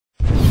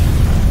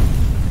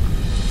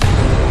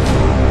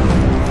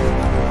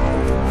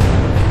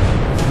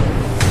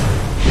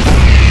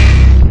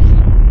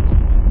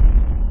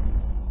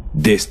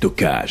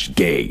Déstockage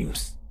Games.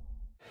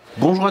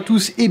 Bonjour à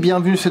tous et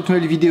bienvenue sur cette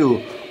nouvelle vidéo.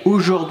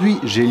 Aujourd'hui,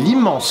 j'ai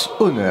l'immense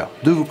honneur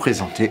de vous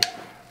présenter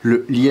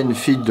le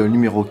Enfield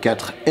numéro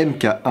 4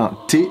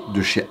 Mk1T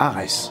de chez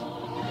ARES.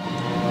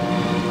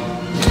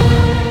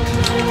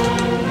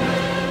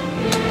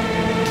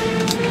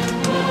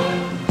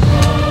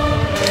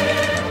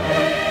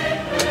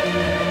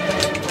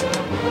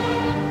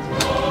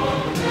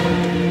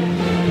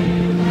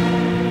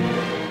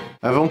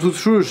 Avant toute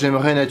chose,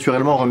 j'aimerais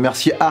naturellement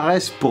remercier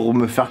ARES pour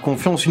me faire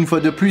confiance une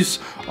fois de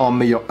plus en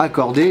m'ayant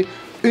accordé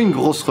une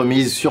grosse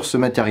remise sur ce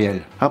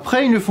matériel.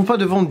 Après, ils ne font pas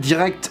de vente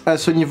directe à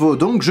ce niveau,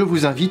 donc je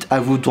vous invite à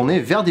vous tourner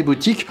vers des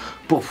boutiques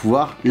pour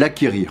pouvoir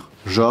l'acquérir.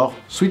 Genre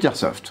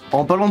Airsoft.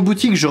 En parlant de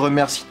boutique, je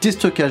remercie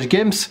Déstockage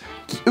Games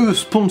qui eux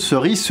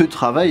sponsorisent ce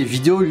travail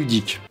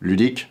vidéoludique.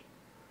 Ludique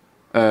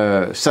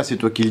ça c'est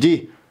toi qui le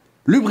dis.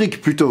 Lubrique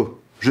plutôt.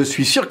 Je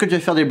suis sûr que tu vas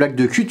faire des blagues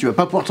de cul, tu vas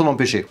pas pouvoir t'en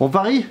empêcher. On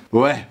parie?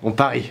 Ouais, on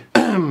parie.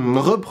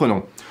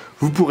 Reprenons.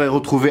 Vous pourrez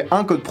retrouver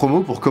un code promo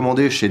pour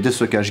commander chez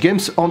Déstockage Games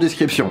en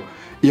description.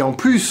 Et en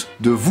plus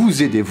de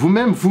vous aider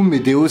vous-même, vous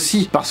m'aidez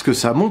aussi, parce que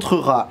ça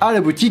montrera à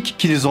la boutique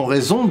qu'ils ont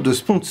raison de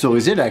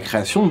sponsoriser la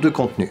création de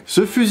contenu.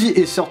 Ce fusil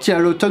est sorti à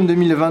l'automne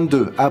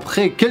 2022,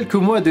 après quelques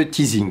mois de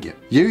teasing.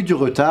 Il y a eu du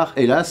retard,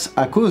 hélas,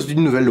 à cause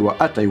d'une nouvelle loi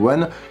à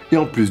Taïwan, et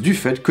en plus du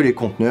fait que les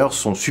conteneurs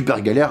sont super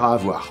galères à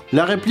avoir.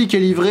 La réplique est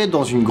livrée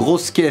dans une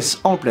grosse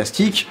caisse en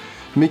plastique,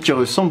 mais qui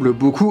ressemble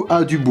beaucoup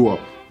à du bois.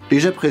 Et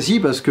j'apprécie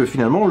parce que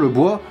finalement le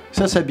bois,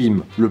 ça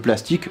s'abîme, le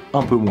plastique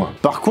un peu moins.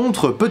 Par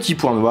contre, petit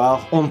point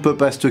noir, on ne peut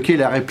pas stocker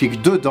la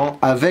réplique dedans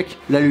avec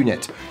la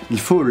lunette.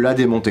 Il faut la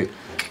démonter.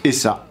 Et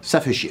ça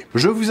fait chier.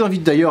 Je vous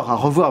invite d'ailleurs à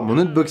revoir mon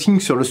unboxing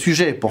sur le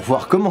sujet pour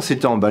voir comment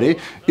c'était emballé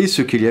et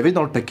ce qu'il y avait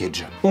dans le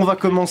package. On va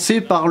commencer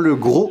par le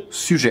gros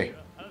sujet.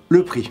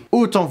 Le prix.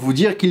 Autant vous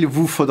dire qu'il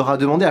vous faudra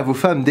demander à vos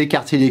femmes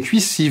d'écarter les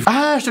cuisses si vous...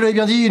 Ah, je te l'avais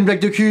bien dit, une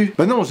blague de cul.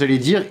 Bah non, j'allais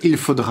dire, il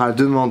faudra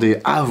demander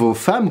à vos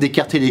femmes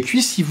d'écarter les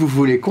cuisses si vous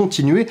voulez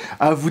continuer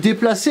à vous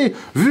déplacer,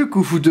 vu que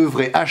vous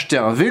devrez acheter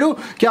un vélo,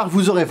 car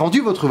vous aurez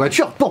vendu votre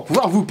voiture pour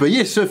pouvoir vous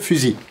payer ce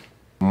fusil.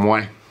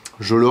 Ouais,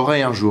 je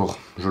l'aurai un jour.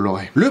 Je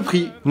l'aurai. Le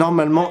prix,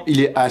 normalement, il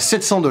est à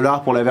 700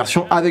 $ pour la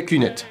version avec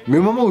lunettes. Mais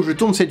au moment où je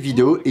tourne cette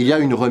vidéo, il y a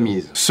une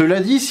remise. Cela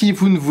dit, si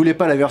vous ne voulez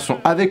pas la version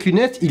avec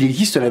lunettes, il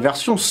existe la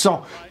version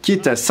 100, qui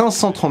est à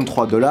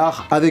 533 $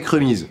 avec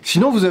remise.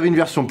 Sinon, vous avez une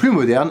version plus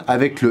moderne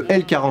avec le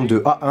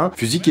L42A1,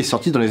 fusil qui est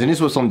sorti dans les années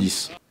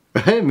 70.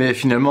 Ouais, mais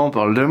finalement, on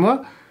parle de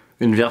moi.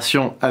 Une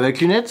version avec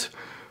lunettes,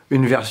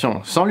 une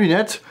version sans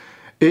lunettes,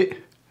 et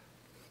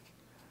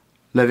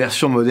la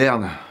version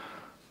moderne.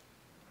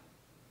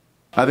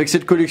 Avec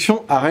cette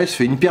collection, ARES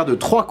fait une paire de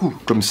 3 coups,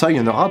 comme ça il y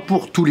en aura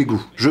pour tous les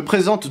goûts. Je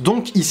présente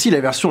donc ici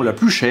la version la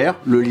plus chère,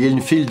 le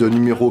Enfield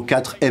numéro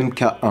 4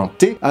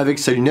 Mk1T, avec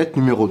sa lunette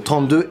numéro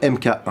 32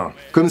 Mk1.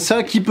 Comme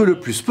ça, qui peut le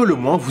plus, peut le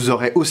moins, vous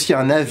aurez aussi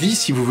un avis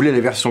si vous voulez la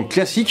version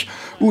classique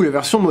ou la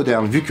version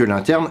moderne, vu que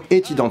l'interne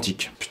est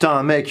identique.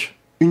 Putain mec,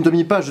 une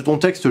demi-page de ton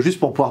texte juste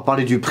pour pouvoir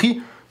parler du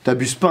prix,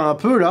 t'abuses pas un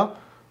peu là?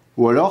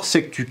 Ou alors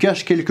c'est que tu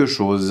caches quelque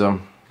chose.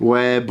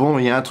 Ouais, bon,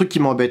 il y a un truc qui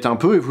m'embête un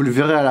peu et vous le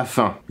verrez à la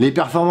fin. Les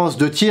performances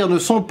de tir ne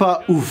sont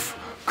pas ouf,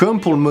 comme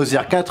pour le Moser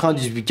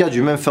 98K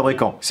du même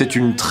fabricant. C'est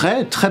une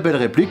très belle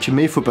réplique,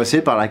 mais il faut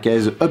passer par la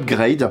case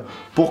upgrade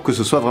pour que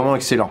ce soit vraiment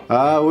excellent.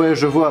 Ah ouais,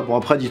 je vois, bon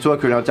après dis-toi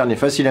que l'interne est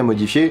facile à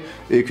modifier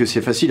et que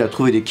c'est facile à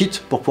trouver des kits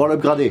pour pouvoir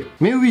l'upgrader.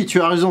 Mais oui,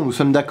 tu as raison, nous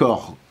sommes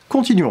d'accord.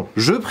 Continuons.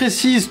 Je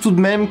précise tout de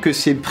même que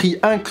ces prix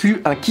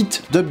incluent un kit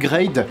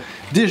d'upgrade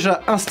déjà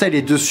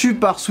installé dessus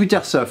par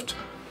Airsoft.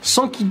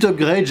 Sans kit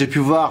d'upgrade, j'ai pu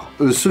voir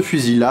ce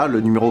fusil-là,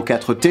 le numéro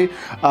 4T,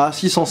 à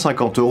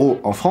 650 €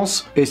 en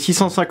France et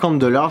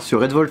 650 $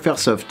 sur Red Wolf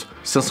Airsoft.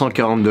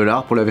 540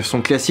 $ pour la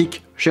version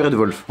classique chez Red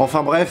Wolf.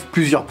 Enfin bref,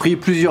 plusieurs prix,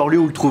 plusieurs lieux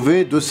où le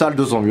trouver, 2 salles,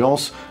 2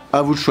 ambiances,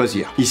 à vous de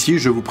choisir. Ici,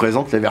 je vous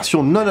présente la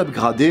version non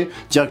upgradée,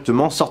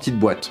 directement sortie de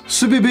boîte.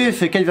 Ce bébé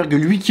fait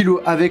 4,8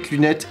 kg avec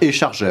lunettes et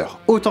chargeur.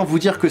 Autant vous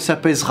dire que ça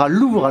pèsera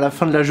lourd à la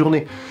fin de la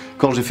journée.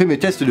 Quand j'ai fait mes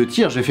tests de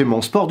tir, j'ai fait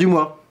mon sport du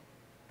mois.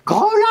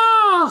 Gros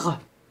lard!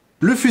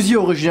 Le fusil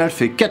original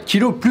fait 4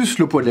 kg plus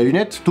le poids de la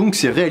lunette, donc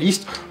c'est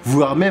réaliste,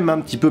 voire même un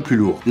petit peu plus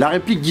lourd. La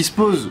réplique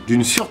dispose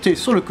d'une sûreté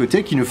sur le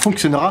côté qui ne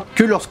fonctionnera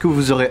que lorsque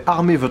vous aurez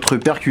armé votre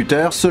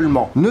percuteur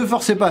seulement. Ne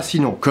forcez pas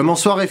sinon, comme en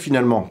soirée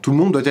finalement, tout le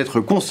monde doit être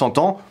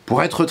consentant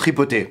pour être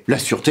tripoté. La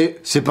sûreté,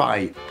 c'est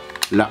pareil.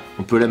 Là,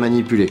 on peut la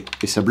manipuler,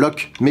 et ça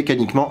bloque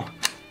mécaniquement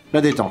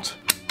la détente,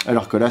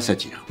 alors que là, ça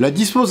tire. La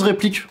dispose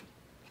réplique...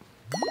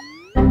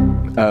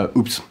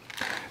 oups.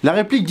 La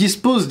réplique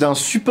dispose d'un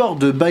support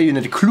de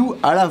baïonnette clou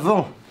à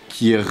l'avant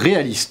qui est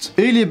réaliste.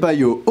 Et les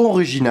baillots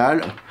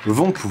originales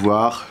vont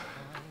pouvoir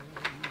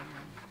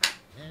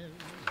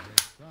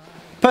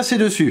passer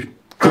dessus.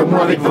 Comme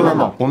moi avec vos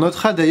mamans. On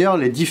notera d'ailleurs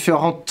les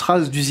différentes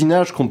traces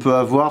d'usinage qu'on peut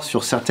avoir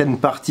sur certaines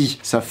parties.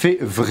 Ça fait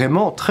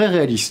vraiment très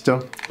réaliste.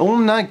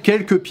 On a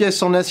quelques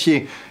pièces en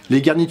acier.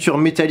 Les garnitures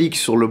métalliques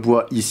sur le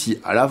bois ici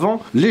à l'avant,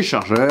 les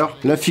chargeurs,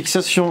 la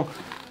fixation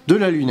de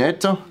la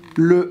lunette,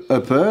 le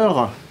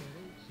upper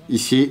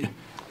ici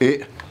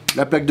et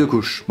la plaque de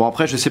couche. Bon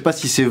après je sais pas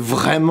si c'est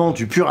vraiment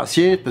du pur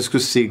acier parce que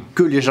c'est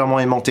que légèrement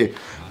aimanté.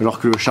 Alors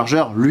que le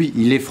chargeur, lui,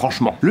 il est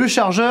franchement. Le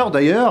chargeur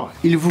d'ailleurs,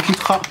 il vous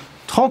coûtera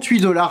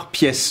 38 $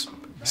 pièce.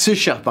 C'est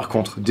cher par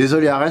contre.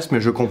 Désolé ARES mais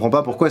je comprends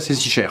pas pourquoi c'est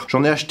si cher.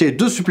 J'en ai acheté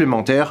 2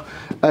 supplémentaires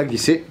à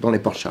glisser dans les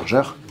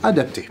porte-chargeurs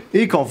adaptés.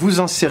 Et quand vous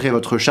insérez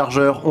votre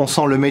chargeur, on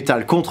sent le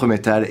métal contre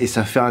métal et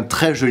ça fait un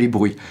très joli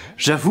bruit.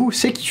 J'avoue,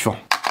 c'est kiffant.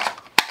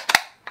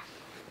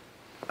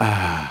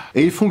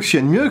 Et il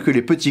fonctionne mieux que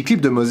les petits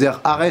clips de Moser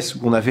ARES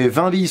où on avait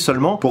 20 billes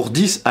seulement pour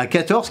 10 à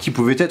 14 qui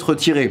pouvaient être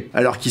retirés.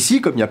 Alors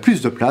qu'ici, comme il y a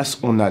plus de place,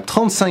 on a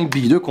 35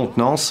 billes de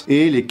contenance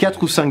et les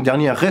 4 ou 5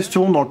 dernières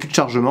resteront dans le puits de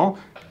chargement.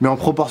 Mais en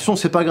proportion,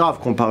 c'est pas grave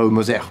comparé au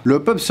Moser.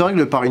 Le pop se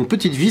règle par une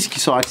petite vis qui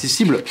sera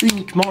accessible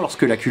uniquement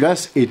lorsque la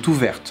culasse est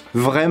ouverte.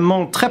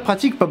 Vraiment très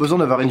pratique, pas besoin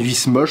d'avoir une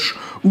vis moche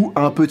ou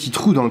un petit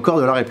trou dans le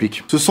corps de la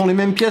réplique. Ce sont les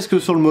mêmes pièces que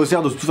sur le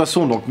Moser de toute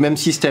façon, donc même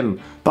système.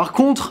 Par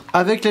contre,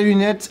 avec la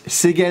lunette,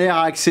 c'est galère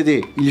à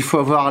accéder. Il faut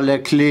avoir la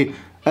clé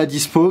à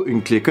dispo,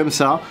 une clé comme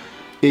ça,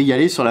 et y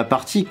aller sur la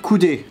partie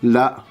coudée.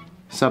 Là,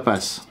 ça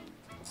passe.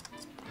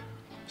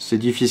 C'est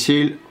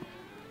difficile,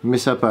 mais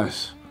ça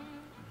passe.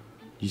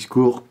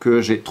 Discours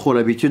que j'ai trop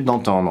l'habitude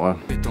d'entendre.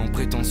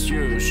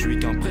 Prétentieux, je suis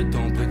qu'un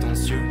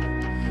prétentieux.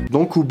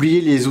 Donc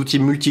oubliez les outils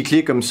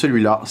multiclés comme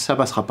celui-là, ça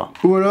passera pas.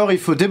 Ou alors il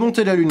faut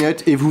démonter la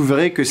lunette et vous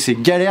verrez que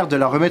c'est galère de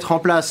la remettre en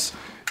place.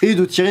 Et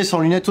de tirer sans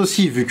lunette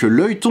aussi, vu que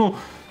l'œilleton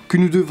que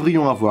nous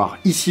devrions avoir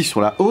ici sur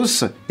la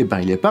hausse, eh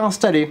ben il n'est pas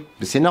installé.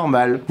 Mais c'est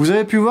normal. Vous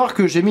avez pu voir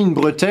que j'ai mis une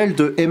bretelle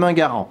de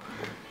Mk1.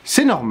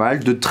 C'est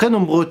normal, de très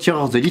nombreux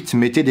tireurs d'élite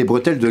mettaient des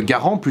bretelles de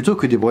Garand plutôt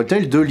que des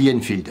bretelles de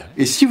Enfield.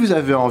 Et si vous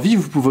avez envie,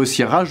 vous pouvez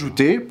aussi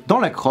rajouter dans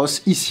la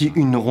crosse ici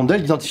une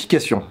rondelle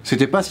d'identification.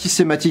 C'était pas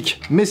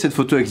systématique, mais cette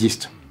photo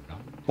existe.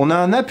 On a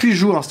un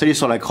appui-joue installé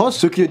sur la crosse,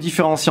 ce qui le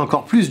différencie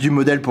encore plus du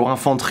modèle pour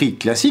infanterie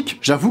classique.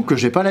 J'avoue que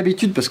j'ai pas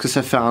l'habitude parce que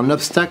ça fait un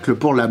obstacle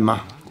pour la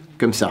main.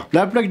 Comme ça.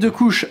 La plaque de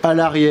couche à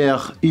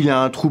l'arrière, il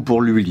a un trou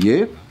pour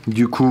l'huilier.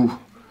 Du coup,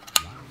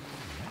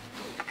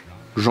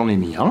 j'en ai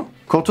mis un.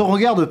 Quand on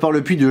regarde par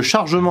le puits de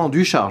chargement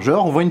du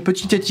chargeur, on voit une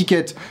petite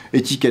étiquette.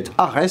 Étiquette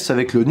ARES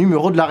avec le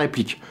numéro de la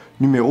réplique.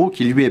 Numéro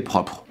qui lui est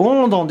propre.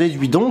 On en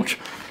déduit donc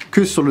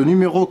que sur le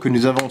numéro que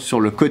nous avons sur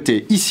le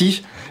côté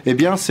ici, eh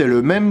bien c'est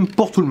le même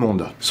pour tout le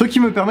monde. Ce qui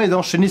me permet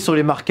d'enchaîner sur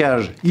les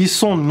marquages. Ils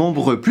sont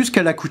nombreux, plus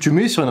qu'à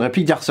l'accoutumée sur une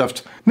réplique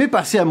d'airsoft. Mais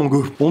passez à mon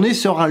goût. On est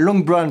sur un long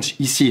branch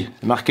ici,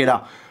 marqué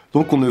là.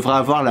 Donc on devrait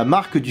avoir la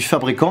marque du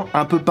fabricant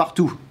un peu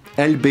partout.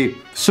 LB,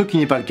 ce qui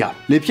n'est pas le cas.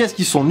 Les pièces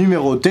qui sont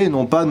numérotées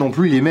n'ont pas non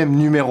plus les mêmes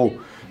numéros.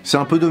 C'est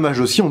un peu dommage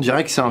aussi, on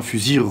dirait que c'est un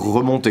fusil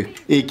remonté.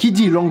 Et qui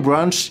dit long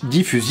branch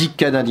dit fusil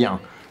canadien.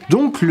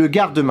 Donc le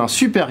garde-main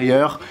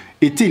supérieur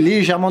était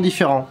légèrement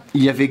différent.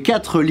 Il y avait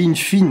 4 lignes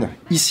fines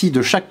ici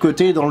de chaque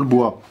côté dans le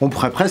bois. On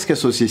pourrait presque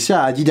associer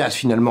ça à Adidas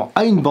finalement,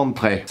 à une bande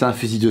près. C'est un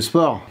fusil de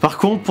sport. Par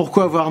contre,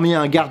 pourquoi avoir mis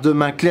un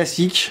garde-main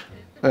classique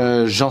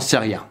j'en sais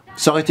rien.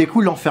 Ça aurait été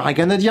cool d'en faire un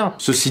canadien.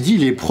 Ceci dit,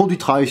 les pros du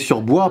travail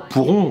sur bois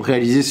pourront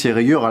réaliser ces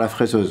rayures à la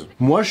fraiseuse.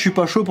 Moi, je suis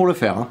pas chaud pour le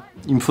faire.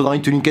 Il me faudra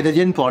une tenue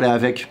canadienne pour aller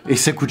avec. Et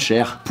ça coûte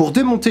cher. Pour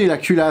démonter la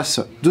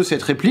culasse de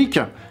cette réplique,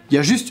 il y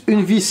a juste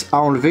une vis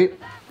à enlever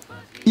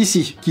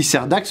ici, qui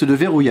sert d'axe de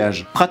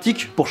verrouillage.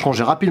 Pratique pour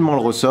changer rapidement le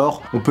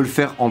ressort, on peut le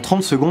faire en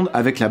 30 secondes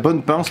avec la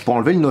bonne pince pour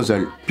enlever le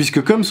nozzle.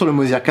 Puisque comme sur le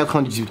Moser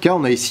 98K,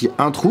 on a ici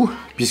un trou,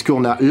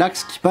 puisqu'on a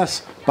l'axe qui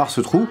passe par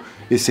ce trou,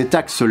 et cet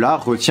axe-là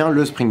retient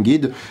le spring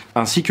guide,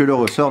 ainsi que le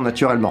ressort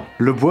naturellement.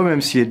 Le bois,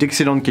 même s'il est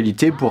d'excellente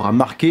qualité, pourra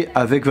marquer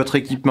avec votre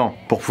équipement.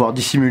 Pour pouvoir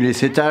dissimuler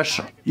ces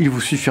taches, il vous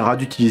suffira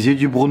d'utiliser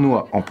du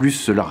brunois. En plus,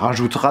 cela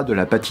rajoutera de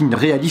la patine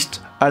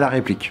réaliste à la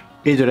réplique.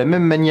 Et de la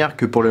même manière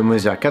que pour le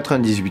Moser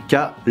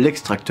 98K,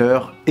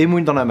 l'extracteur est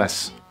mouillé dans la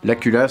masse. La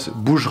culasse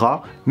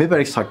bougera, mais pas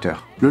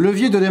l'extracteur. Le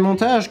levier de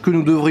démontage que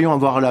nous devrions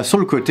avoir là sur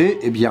le côté,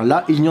 eh bien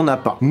là, il n'y en a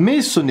pas.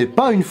 Mais ce n'est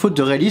pas une faute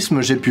de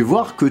réalisme, j'ai pu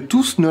voir que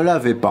tous ne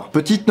l'avaient pas.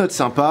 Petite note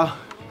sympa,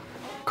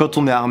 quand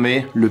on est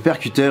armé, le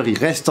percuteur il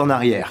reste en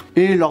arrière.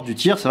 Et lors du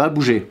tir, ça va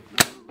bouger.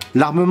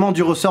 L'armement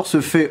du ressort se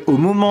fait au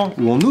moment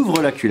où on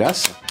ouvre la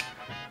culasse,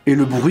 et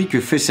le bruit que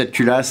fait cette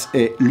culasse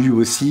est lui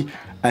aussi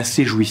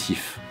assez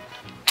jouissif.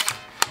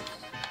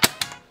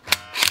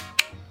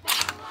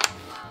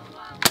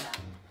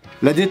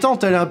 La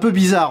détente elle est un peu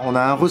bizarre, on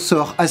a un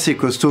ressort assez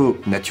costaud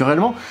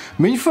naturellement,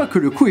 mais une fois que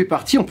le coup est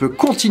parti, on peut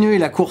continuer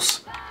la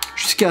course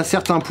jusqu'à un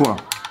certain point.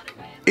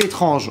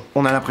 Étrange,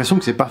 on a l'impression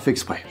que c'est pas fait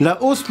exprès.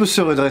 La hausse peut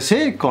se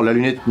redresser quand la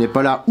lunette n'est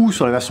pas là ou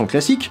sur la version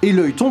classique, et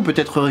l'œilleton peut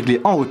être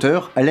réglé en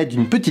hauteur à l'aide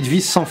d'une petite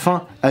vis sans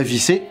fin à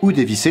visser ou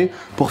dévisser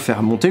pour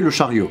faire monter le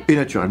chariot. Et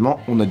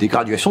naturellement, on a des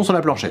graduations sur la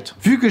planchette.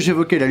 Vu que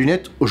j'évoquais la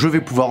lunette, je vais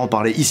pouvoir en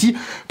parler ici,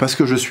 parce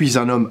que je suis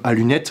un homme à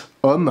lunettes,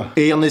 homme,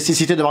 et en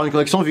nécessité d'avoir une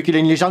correction vu qu'il a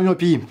une légère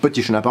myopie.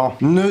 Petit chenapan.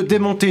 Ne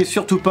démontez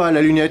surtout pas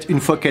la lunette une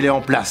fois qu'elle est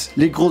en place.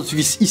 Les grosses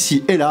vis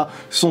ici et là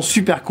sont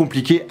super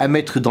compliquées à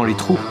mettre dans les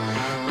trous,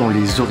 dans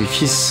les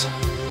orifices,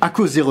 à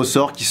cause des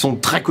ressorts qui sont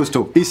très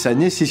costauds. Et ça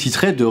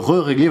nécessiterait de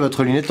régler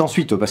votre lunette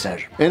ensuite au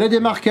passage. Elle a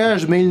des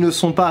marquages mais ils ne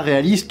sont pas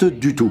réalistes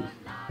du tout.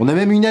 On a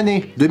même une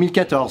année,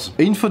 2014.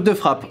 Et une faute de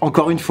frappe,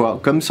 encore une fois,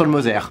 comme sur le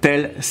Moser.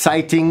 Tel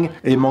sighting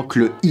et manque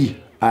le i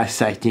à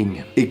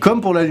sighting. Et comme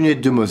pour la lunette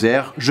de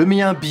Moser, je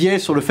mets un biais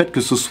sur le fait que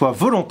ce soit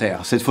volontaire,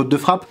 cette faute de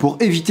frappe, pour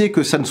éviter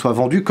que ça ne soit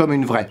vendu comme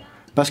une vraie.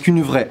 Parce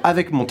qu'une vraie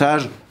avec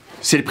montage,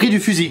 c'est le prix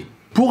du fusil.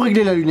 Pour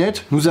régler la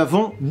lunette, nous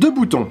avons deux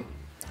boutons.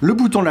 Le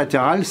bouton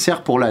latéral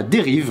sert pour la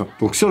dérive,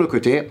 donc sur le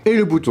côté, et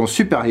le bouton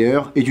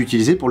supérieur est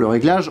utilisé pour le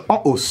réglage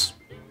en hausse.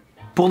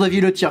 Pour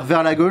dévier le tir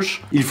vers la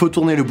gauche, il faut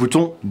tourner le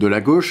bouton de la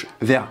gauche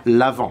vers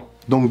l'avant,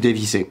 donc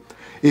dévisser.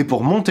 Et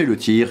pour monter le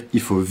tir, il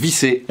faut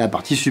visser la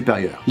partie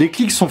supérieure. Les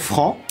clics sont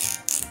francs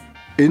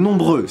et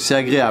nombreux, c'est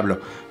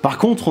agréable. Par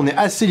contre, on est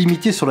assez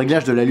limité sur le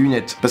réglage de la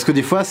lunette, parce que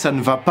des fois, ça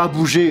ne va pas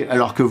bouger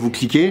alors que vous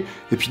cliquez,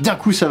 et puis d'un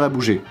coup, ça va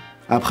bouger.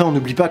 Après, on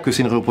n'oublie pas que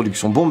c'est une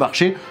reproduction bon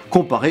marché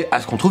comparé à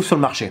ce qu'on trouve sur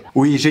le marché.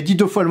 Oui, j'ai dit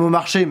 2 fois le mot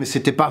marché, mais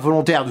c'était pas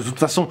volontaire de toute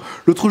façon.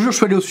 L'autre jour, je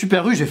suis allé au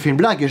Super U, j'ai fait une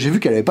blague et j'ai vu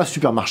qu'elle avait pas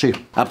super marché.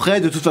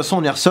 Après, de toute façon,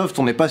 en airsoft,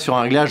 on n'est pas sur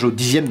un réglage au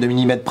dixième de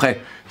millimètre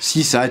près.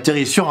 Si ça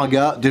atterrit sur un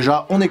gars,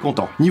 déjà, on est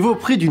content. Niveau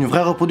prix d'une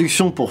vraie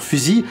reproduction pour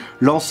fusil,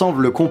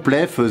 l'ensemble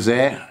complet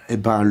faisait,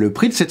 le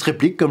prix de cette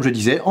réplique, comme je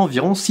disais,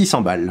 environ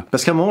 600 balles.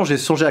 Parce qu'à un moment, j'ai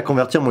songé à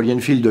convertir mon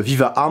Enfield de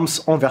Viva Arms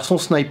en version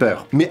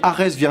sniper. Mais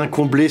ARES vient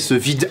combler ce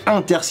vide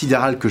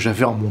intersidéral que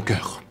j'avais en mon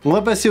cœur. On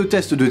va passer au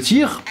test de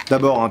tir.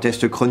 D'abord un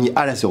test chronie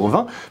à la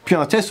 0,20, puis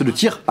un test de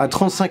tir à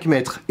 35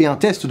 mètres et un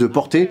test de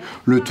portée,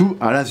 le tout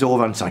à la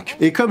 0,25.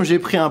 Et comme j'ai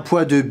pris un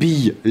poids de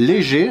billes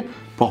léger,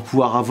 pour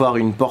pouvoir avoir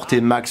une portée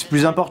max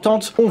plus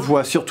importante, on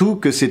voit surtout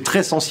que c'est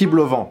très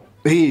sensible au vent.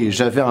 Et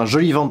j'avais un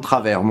joli vent de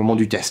travers au moment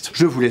du test.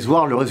 Je vous laisse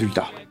voir le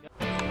résultat.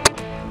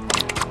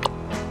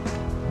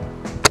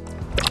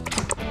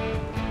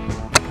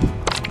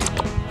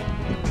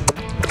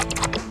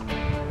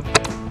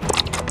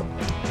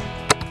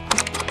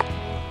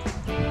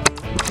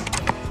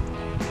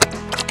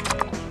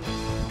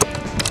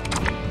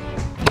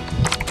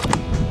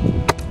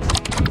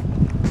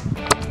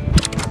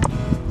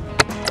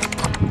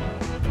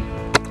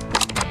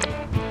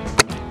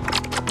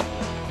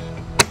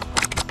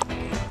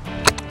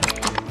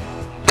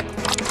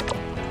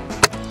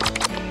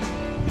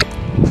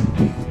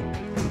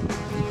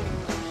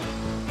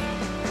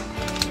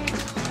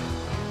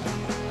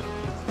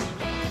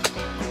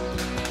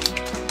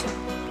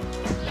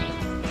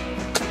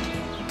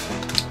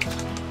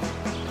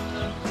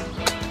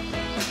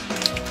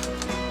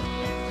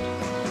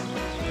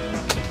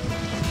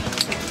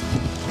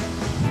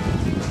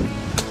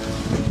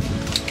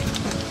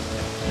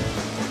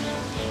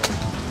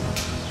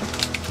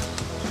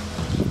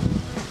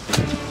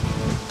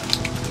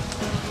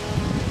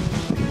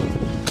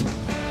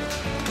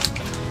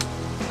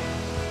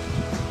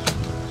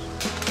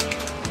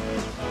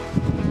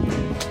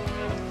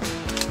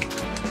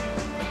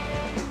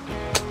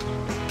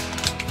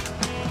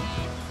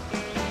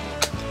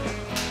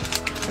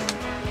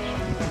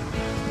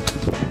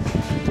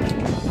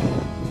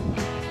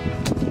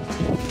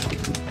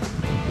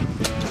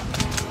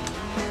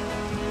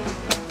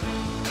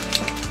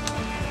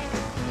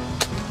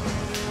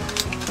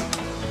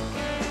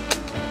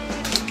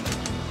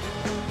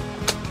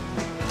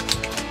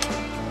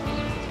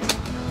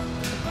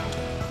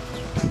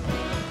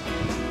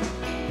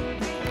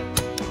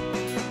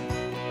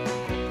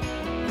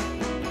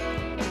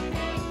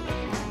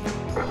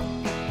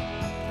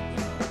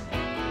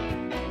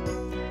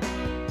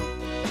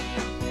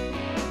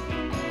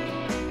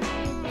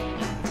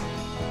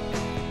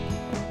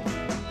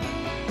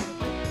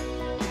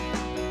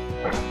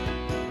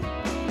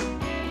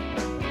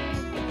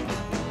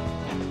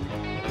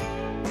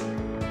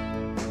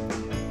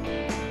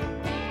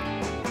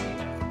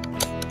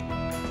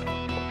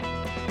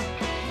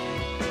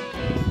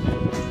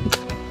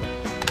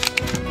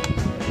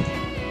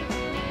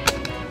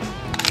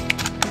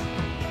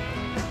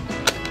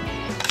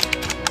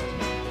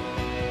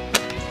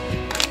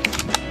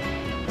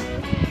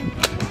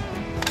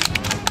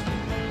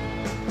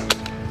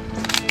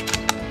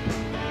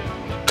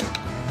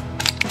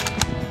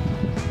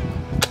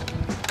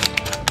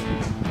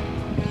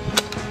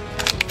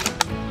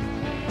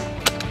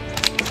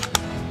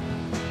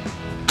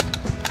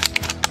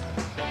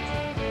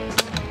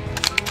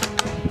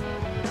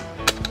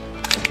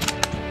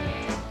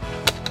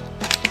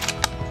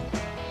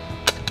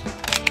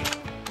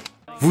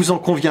 Vous en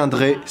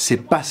conviendrez, c'est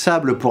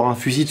passable pour un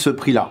fusil de ce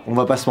prix-là, on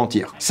va pas se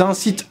mentir. Ça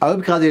incite à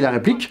upgrader la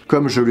réplique,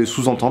 comme je le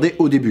sous-entendais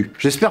au début.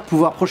 J'espère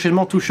pouvoir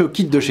prochainement toucher au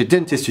kit de chez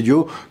Devenez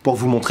Studio pour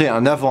vous montrer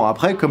un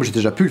avant-après, comme j'ai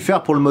déjà pu le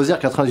faire pour le Moser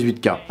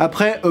 98K.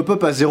 Après,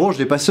 up à 0, je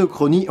l'ai passé au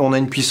chronie, on a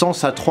une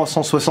puissance à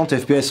 360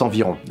 fps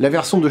environ. La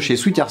version de chez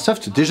Sweet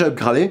Airsoft, déjà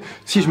upgradée,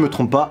 si je me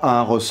trompe pas, a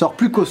un ressort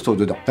plus costaud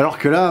dedans. Alors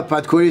que là,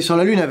 pas de quoi aller sur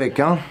la lune avec,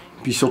 hein.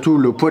 Puis surtout,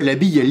 le poids de la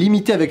bille est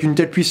limité avec une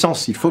telle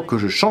puissance, il faut que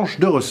je change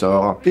de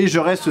ressort. Et je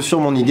reste sur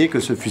mon idée que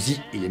ce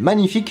fusil, il est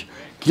magnifique,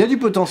 qu'il a du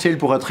potentiel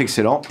pour être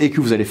excellent, et que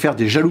vous allez faire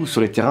des jaloux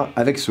sur les terrains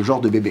avec ce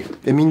genre de bébé.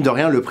 Et mine de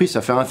rien, le prix,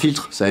 ça fait un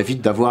filtre, ça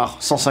évite d'avoir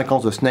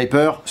 150 de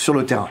snipers sur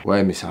le terrain.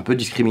 Ouais, mais c'est un peu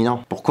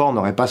discriminant. Pourquoi on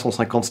n'aurait pas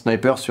 150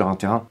 snipers sur un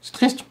terrain? C'est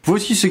triste.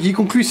 Voici ce qui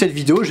conclut cette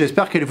vidéo,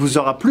 j'espère qu'elle vous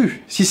aura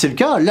plu. Si c'est le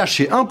cas,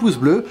 lâchez un pouce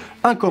bleu,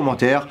 un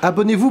commentaire,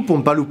 abonnez-vous pour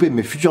ne pas louper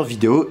mes futures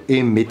vidéos,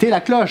 et mettez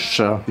la cloche.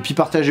 Et puis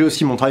partagez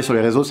aussi mon travail sur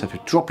les réseaux, ça fait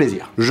toujours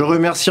plaisir. Je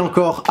remercie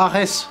encore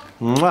ARES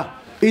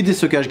et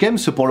Dédicaces Games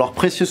pour leur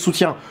précieux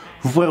soutien.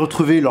 Vous pourrez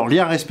retrouver leurs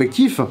liens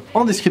respectifs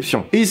en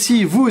description. Et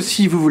si vous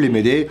aussi vous voulez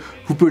m'aider,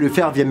 vous pouvez le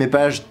faire via mes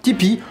pages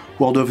Tipeee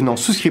ou en devenant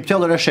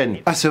souscripteur de la chaîne.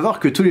 A savoir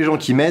que tous les gens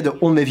qui m'aident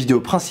ont mes vidéos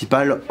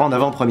principales en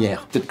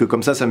avant-première. Peut-être que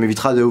comme ça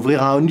m'évitera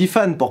d'ouvrir un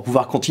OnlyFans pour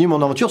pouvoir continuer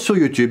mon aventure sur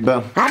YouTube.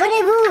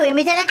 Abonnez-vous et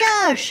mettez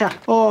la cloche.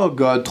 Oh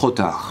god, trop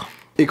tard.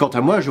 Et quant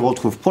à moi, je vous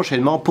retrouve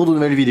prochainement pour de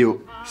nouvelles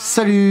vidéos.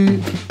 Salut!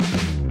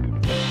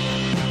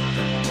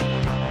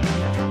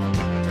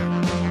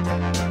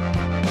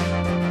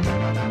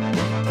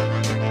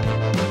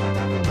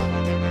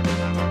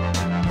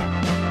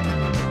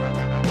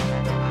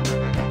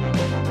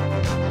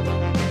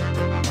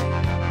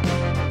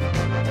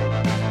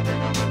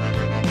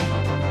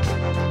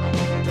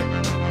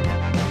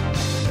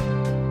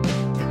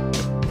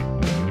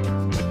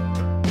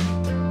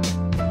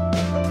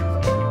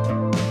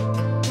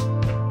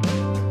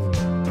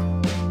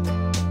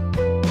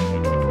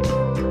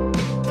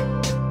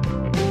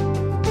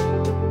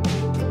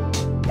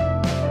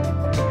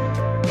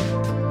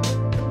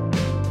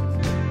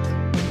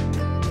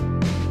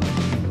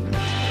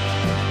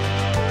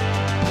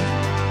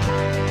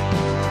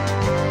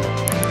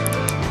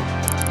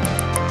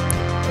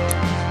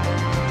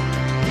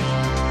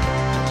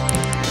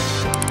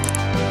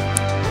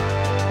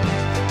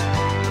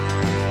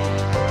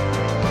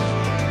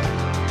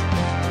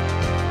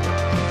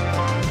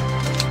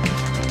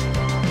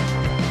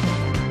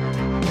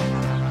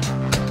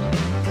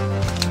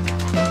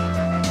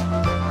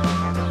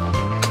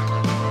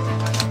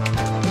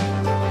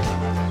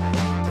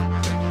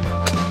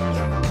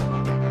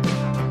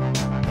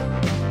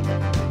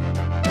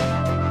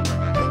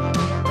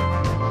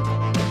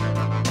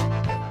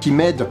 Qui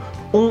m'aident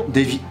ont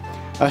des vies.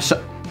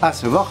 À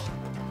savoir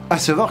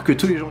que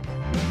tous les gens...